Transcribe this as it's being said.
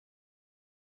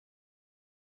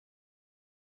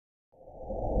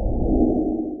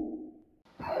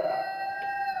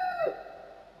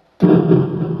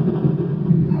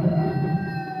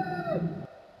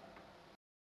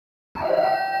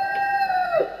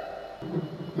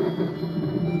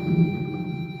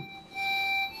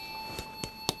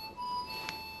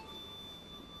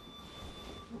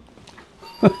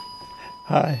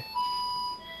Hi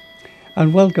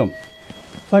and welcome.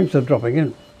 Thanks for dropping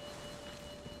in.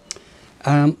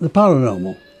 The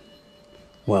paranormal.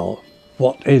 Well,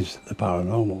 what is the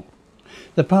paranormal?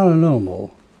 The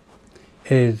paranormal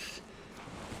is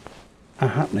a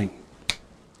happening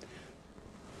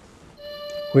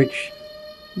which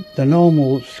the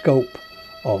normal scope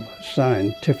of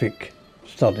scientific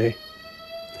study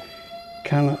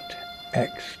cannot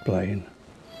explain.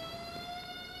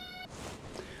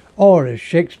 Or, as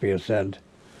Shakespeare said,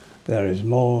 there is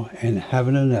more in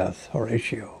heaven and earth,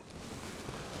 Horatio,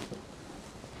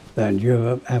 than you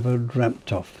have ever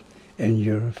dreamt of in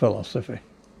your philosophy.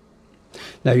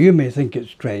 Now, you may think it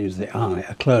strange that I,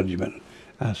 a clergyman,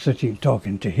 sitting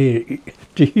talking to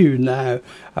you now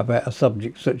about a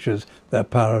subject such as the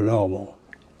paranormal.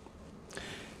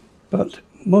 But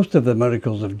most of the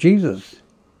miracles of Jesus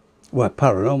were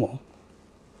paranormal.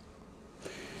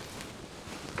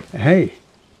 Hey,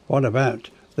 what about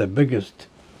the biggest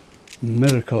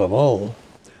miracle of all,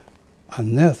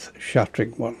 an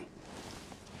earth-shattering one,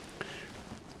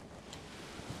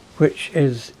 which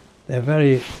is the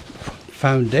very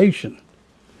foundation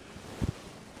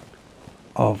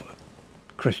of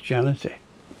Christianity?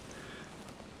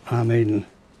 I mean,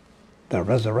 the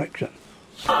resurrection.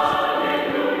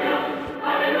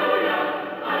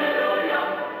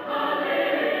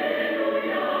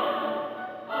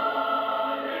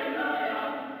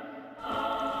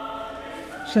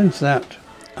 Since that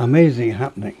amazing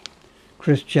happening,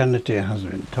 Christianity has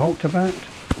been talked about,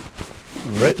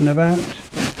 written about,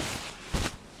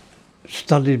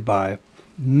 studied by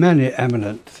many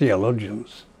eminent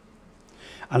theologians,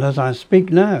 and as I speak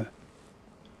now,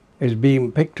 is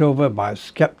being picked over by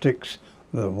skeptics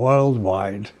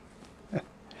worldwide.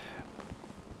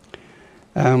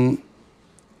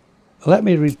 Let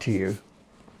me read to you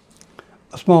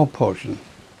a small portion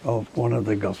of one of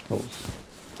the Gospels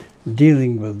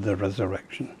dealing with the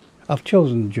resurrection. I've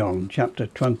chosen John chapter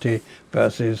 20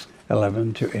 verses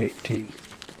 11 to 18.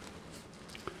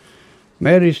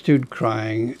 Mary stood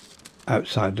crying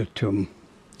outside the tomb.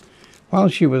 While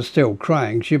she was still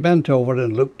crying, she bent over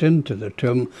and looked into the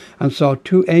tomb and saw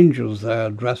two angels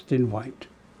there dressed in white,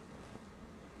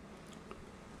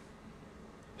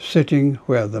 sitting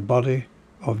where the body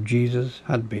of Jesus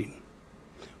had been,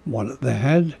 one at the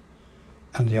head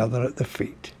and the other at the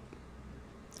feet.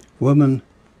 "Woman,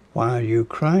 why are you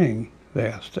crying?" they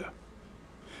asked her.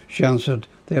 She answered,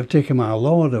 "They have taken my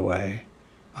Lord away,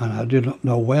 and I do not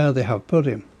know where they have put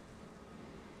him."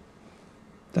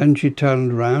 Then she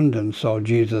turned round and saw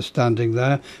Jesus standing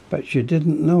there, but she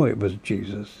didn't know it was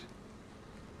Jesus.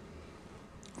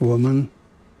 "Woman,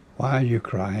 why are you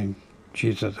crying?"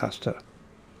 Jesus asked her.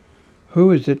 "Who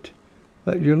is it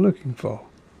that you're looking for?"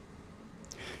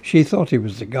 She thought he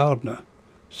was the gardener,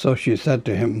 so she said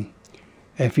to him,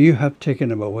 "If you have taken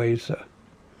him away, sir,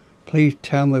 please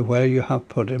tell me where you have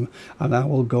put him, and I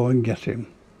will go and get him."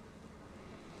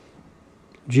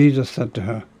 Jesus said to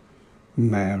her,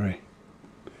 "Mary."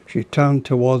 She turned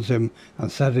towards him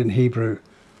and said in Hebrew,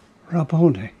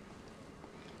 "Rabboni."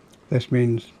 This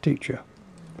means teacher.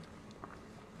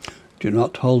 "Do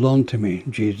not hold on to me,"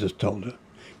 Jesus told her,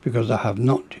 "because I have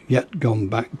not yet gone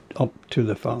back up to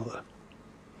the Father.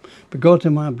 But go to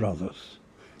my brothers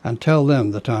and tell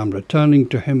them that I am returning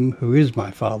to him who is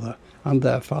my Father and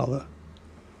their Father,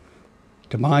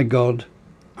 to my God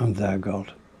and their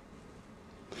God."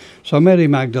 So Mary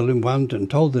Magdalene went and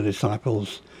told the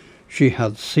disciples she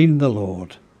had seen the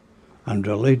Lord and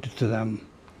related to them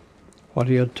what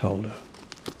he had told her.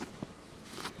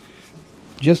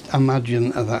 Just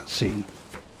imagine that scene.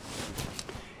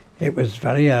 It was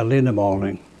very early in the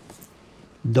morning.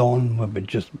 Dawn would be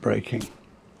just breaking.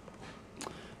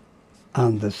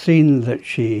 And the scene that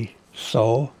she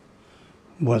saw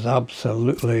was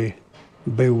absolutely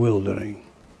bewildering.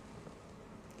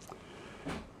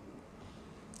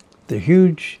 The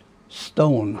huge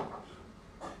stone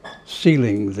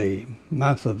sealing the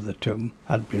mouth of the tomb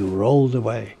had been rolled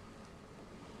away.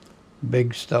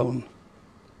 Big stone.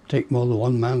 Take more than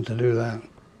one man to do that.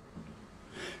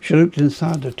 She looked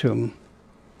inside the tomb.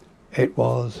 It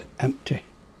was empty.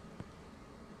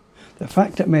 The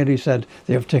fact that Mary said,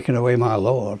 "They have taken away my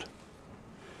Lord,"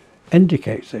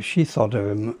 indicates that she thought of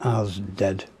him as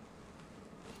dead.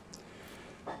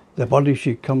 The body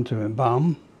she'd come to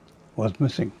embalm was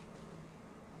missing.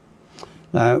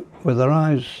 Now, with her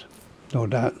eyes no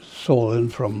doubt swollen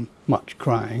from much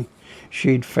crying,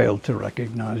 she'd failed to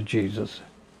recognize Jesus.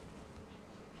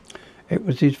 It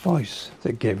was his voice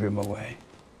that gave him away.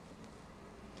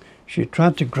 She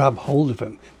tried to grab hold of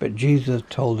him, but Jesus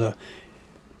told her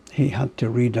he had to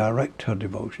redirect her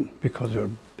devotion because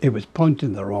it was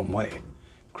pointing the wrong way.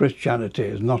 Christianity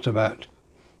is not about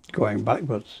going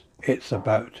backwards, it's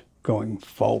about going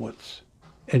forwards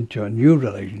into a new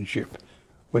relationship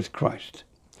with Christ.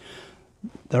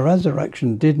 The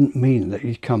resurrection didn't mean that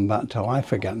he'd come back to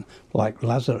life again like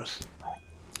Lazarus,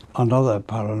 another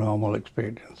paranormal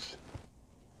experience.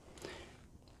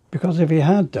 Because if he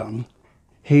had done,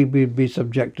 he would be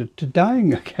subjected to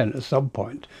dying again at some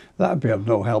point. That would be of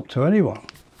no help to anyone.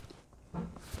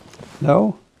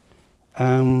 No.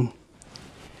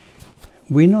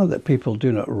 We know that people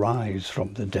do not rise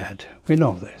from the dead. We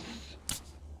know this.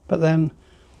 But then,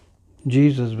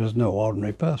 Jesus was no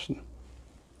ordinary person.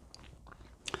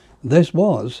 This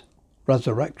was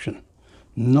resurrection,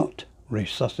 not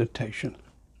resuscitation.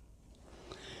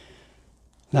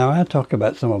 Now, I talk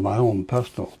about some of my own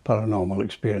personal paranormal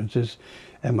experiences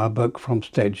in my book, From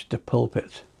Stage to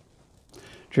Pulpit,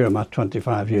 during my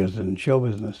 25 years in show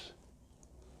business.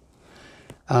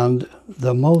 And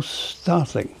the most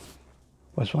startling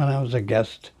was when I was a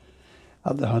guest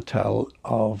at the hotel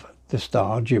of the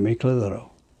star Jimmy Clitheroe.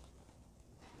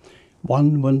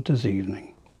 One winter's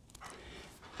evening,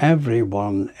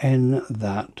 everyone in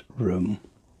that room,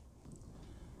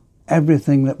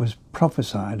 everything that was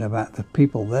prophesied about the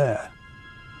people there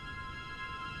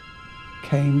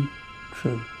came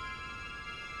true.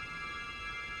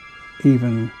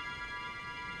 Even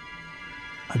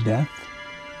a death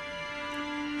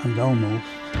and almost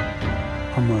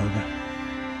a murder.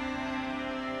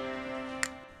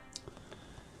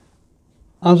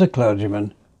 As a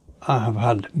clergyman, I have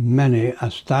had many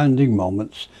astounding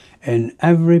moments in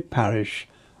every parish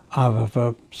I've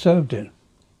ever served in.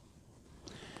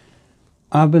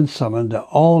 I've been summoned at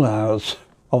all hours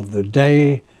of the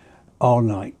day or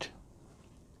night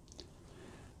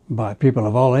by people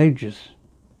of all ages,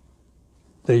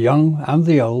 the young and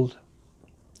the old,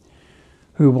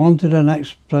 who wanted an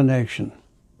explanation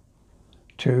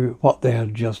to what they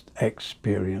had just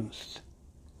experienced.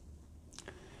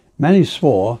 Many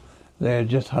swore they had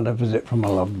just had a visit from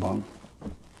a loved one.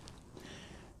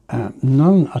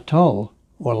 None at all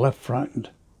were left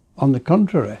frightened. On the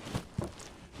contrary,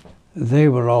 they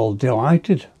were all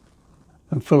delighted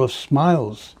and full of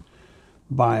smiles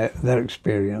by their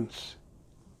experience.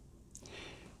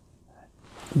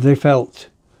 They felt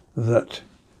that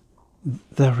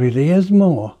there really is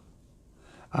more,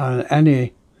 and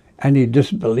any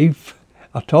disbelief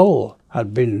at all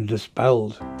had been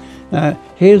dispelled. Now,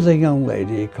 here's a young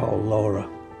lady called Laura,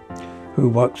 who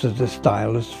works as a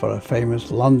stylist for a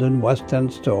famous London West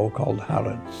End store called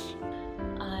Harrods.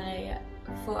 I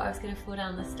thought I was going to fall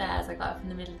down the stairs. I got up in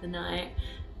the middle of the night,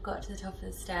 got to the top of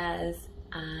the stairs,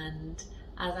 and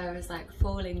as I was like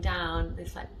falling down,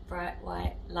 this like bright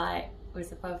white light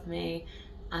was above me,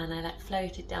 and I like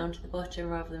floated down to the bottom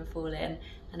rather than falling,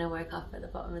 and I woke up at the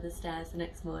bottom of the stairs the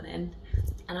next morning,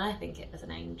 and I think it was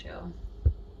an angel.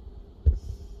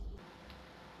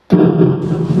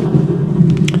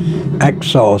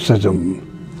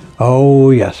 Exorcism.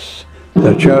 Oh yes,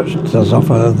 the church does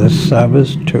offer this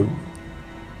service too.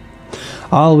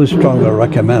 I always strongly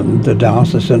recommend the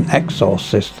diocesan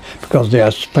exorcist because they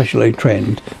are specially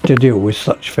trained to deal with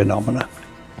such phenomena.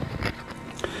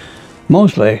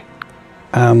 Mostly,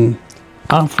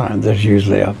 I find there's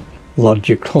usually a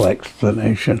logical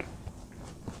explanation.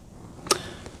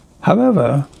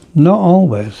 However, not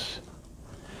always.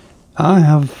 I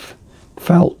have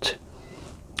felt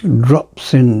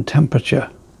drops in temperature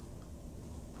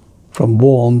from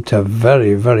warm to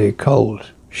very, very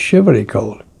cold, shivery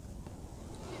cold.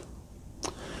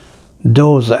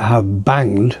 Doors that have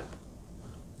banged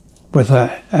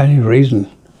without any reason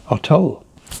at all.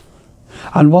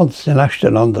 And once in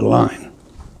Ashton-under-Lyne,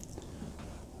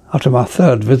 after my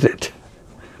third visit,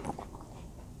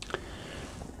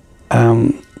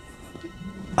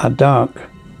 a dark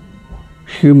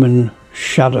human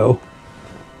shadow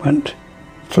went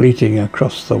fleeting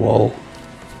across the wall.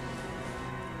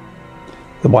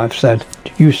 The wife said,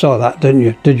 "You saw that, didn't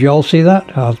you? Did you all see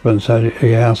that?" Her husband said,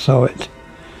 "Yeah, I saw it."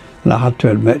 And I had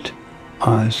to admit,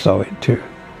 I saw it too.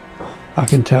 I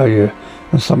can tell you,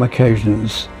 on some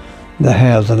occasions, the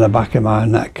hairs on the back of my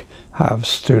neck have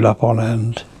stood up on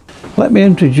end. Let me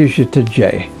introduce you to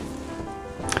Jay.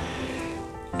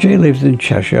 Jay lives in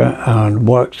Cheshire and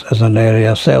works as an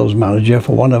area sales manager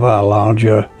for one of our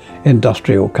larger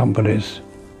industrial companies.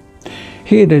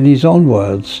 Here, in his own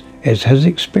words, is his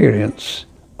experience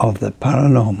of the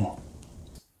paranormal.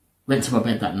 Went to my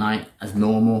bed that night as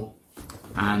normal,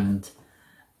 and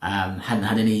hadn't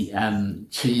had any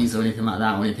cheese or anything like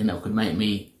that, or anything that could make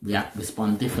me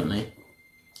respond differently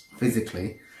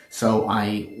physically. So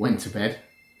I went to bed,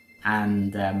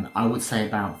 and I would say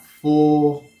about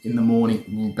 4 in the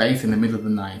morning, basically in the middle of the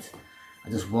night, I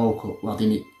just woke up. Well,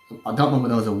 I don't know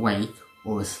whether I was awake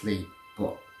or asleep,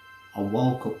 but I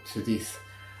woke up to this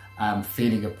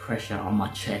feeling of pressure on my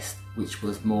chest, which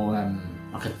was more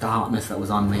like a darkness that was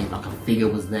on me, like a figure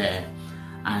was there,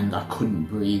 and I couldn't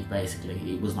breathe.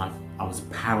 Basically, it was like I was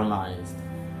paralysed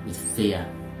with fear,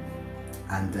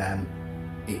 and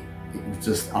it was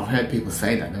just, I've heard people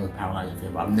say that they were paralysed with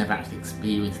fear, but I've never actually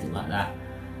experienced it like that,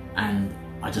 and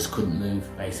I just couldn't move,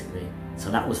 basically.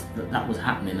 So that was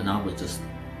happening, and I was just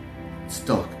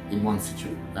stuck in one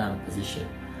position.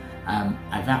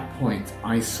 At that point,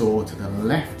 I saw to the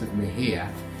left of me here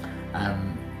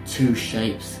two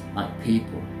shapes like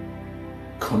people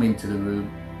come into the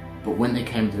room, but when they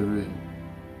came to the room,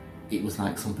 it was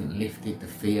like something lifted, the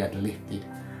fear had lifted,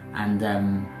 and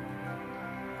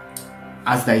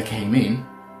as they came in,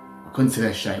 I couldn't see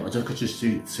their shape, I could just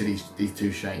see these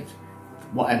two shapes.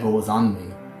 Whatever was on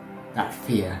me, that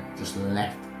fear just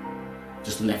left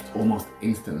almost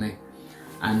instantly,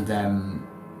 and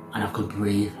I could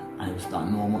breathe, and it was like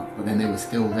normal. But then they were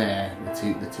still there, the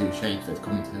two shapes that had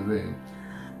come into the room,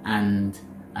 and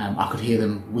I could hear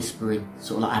them whispering,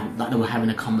 sort of like they were having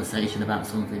a conversation about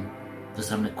something, just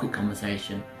having a quick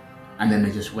conversation, and then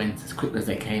they just went as quickly as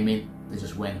they came in. They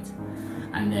just went,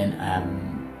 and then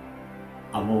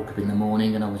I woke up in the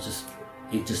morning, and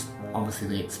it just obviously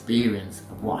the experience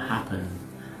of what happened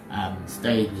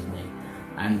stayed with me,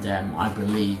 and I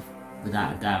believe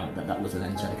without a doubt that was an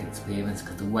angelic experience,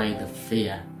 because the way the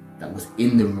fear that was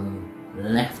in the room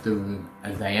left the room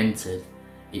as they entered,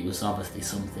 it was obviously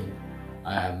something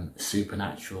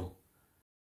supernatural.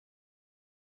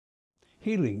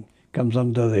 Healing comes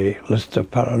under the list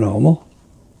of paranormal.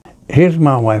 Here's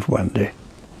my wife Wendy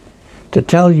to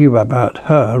tell you about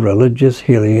her religious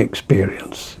healing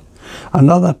experience.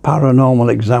 Another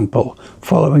paranormal example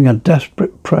following a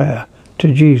desperate prayer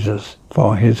to Jesus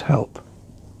for his help.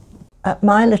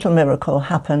 My little miracle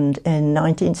happened in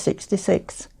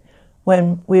 1966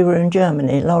 when we were in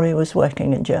Germany. Lawrie was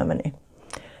working in Germany,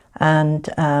 and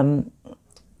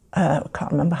I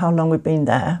can't remember how long we'd been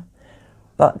there,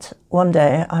 but one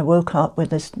day I woke up with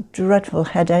this dreadful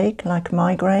headache, like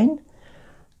migraine,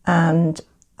 and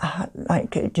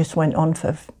like it just went on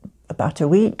for about a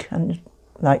week, and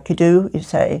like you do, you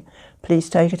say, please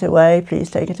take it away, please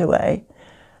take it away.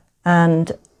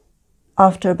 And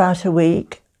after about a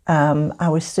week, I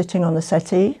was sitting on the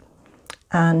settee,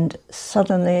 and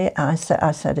suddenly I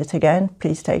said it again,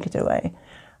 please take it away.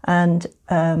 And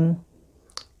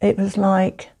it was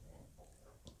like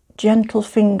gentle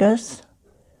fingers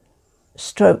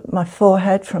stroked my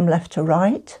forehead from left to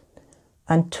right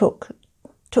and took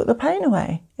the pain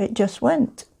away. It just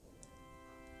went.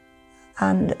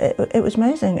 And it was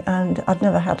amazing, and I'd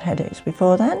never had headaches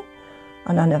before then,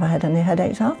 and I never had any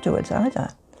headaches afterwards either.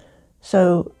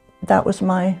 So that was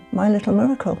my little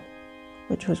miracle,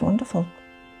 which was wonderful.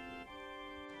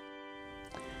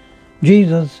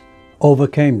 Jesus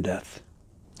overcame death,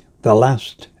 the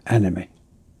last enemy.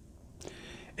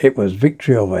 It was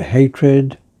victory over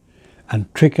hatred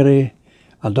and trickery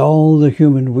and all the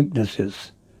human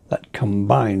weaknesses that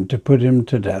combined to put him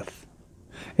to death.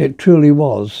 It truly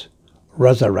was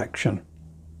resurrection.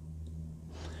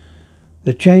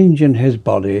 The change in his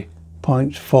body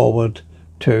points forward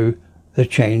to the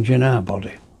change in our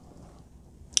body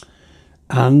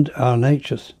and our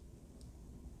natures,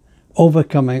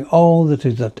 overcoming all that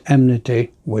is at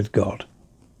enmity with God.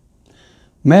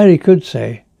 Mary could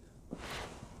say,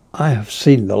 I have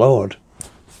seen the Lord.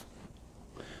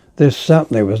 This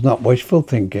certainly was not wishful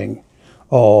thinking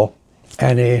or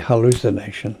any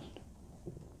hallucination.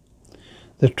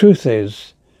 The truth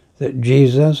is that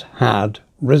Jesus had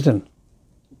risen.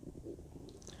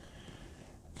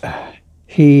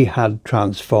 He had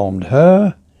transformed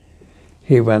her.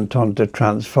 He went on to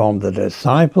transform the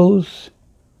disciples.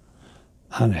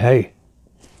 And hey,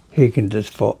 he can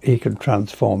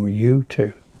transform you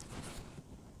too.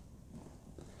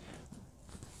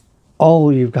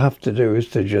 All you have to do is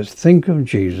to just think of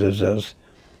Jesus as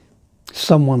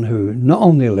someone who not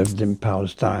only lived in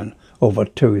Palestine over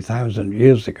 2,000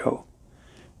 years ago,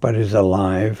 but is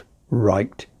alive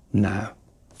right now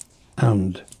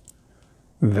and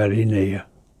very near.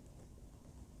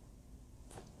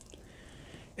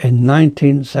 In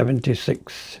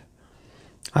 1976,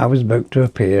 I was booked to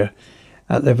appear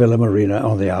at the Villa Marina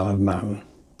on the Isle of Man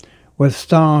with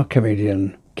star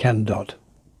comedian Ken Dodd.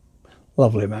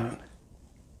 Lovely man.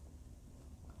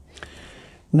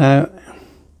 Now,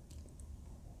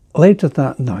 later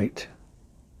that night,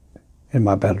 in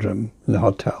my bedroom in the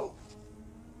hotel,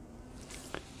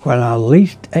 when I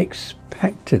least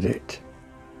expected it,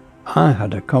 I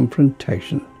had a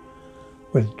confrontation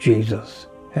with Jesus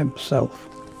himself.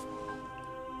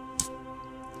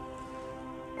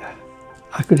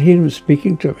 I could hear him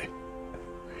speaking to me.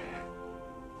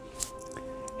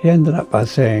 He ended up by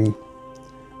saying,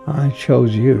 I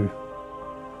chose you.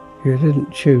 You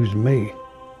didn't choose me.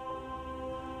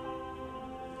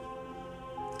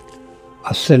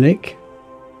 A cynic,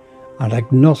 an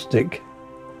agnostic,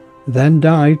 then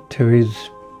died to his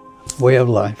way of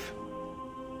life.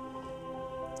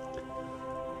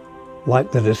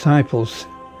 Like the disciples,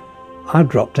 I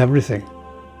dropped everything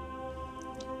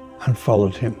and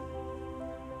followed him.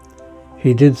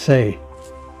 He did say,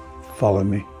 follow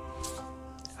me.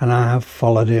 And I have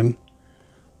followed him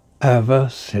ever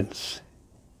since.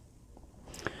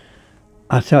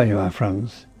 I tell you, my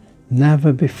friends,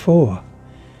 never before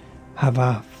have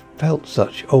I felt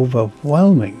such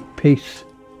overwhelming peace.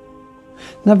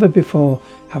 Never before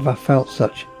have I felt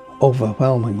such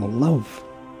overwhelming love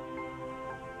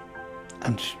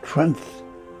and strength.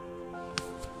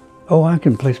 Oh, I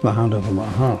can place my hand over my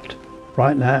heart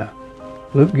right now,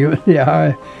 look you in the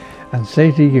eye and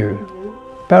say to you,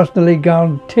 personally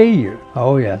guarantee you,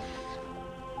 oh yes,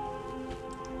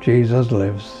 Jesus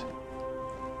lives.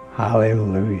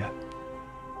 Hallelujah.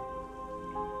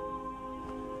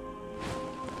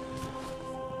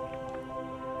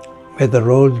 May the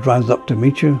roads rise up to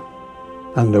meet you,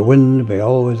 and the wind be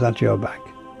always at your back.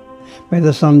 May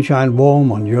the sun shine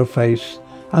warm on your face,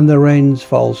 and the rains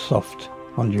fall soft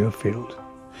on your field.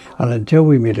 And until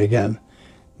we meet again,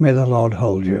 may the Lord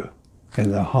hold you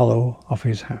in the hollow of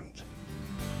his hand.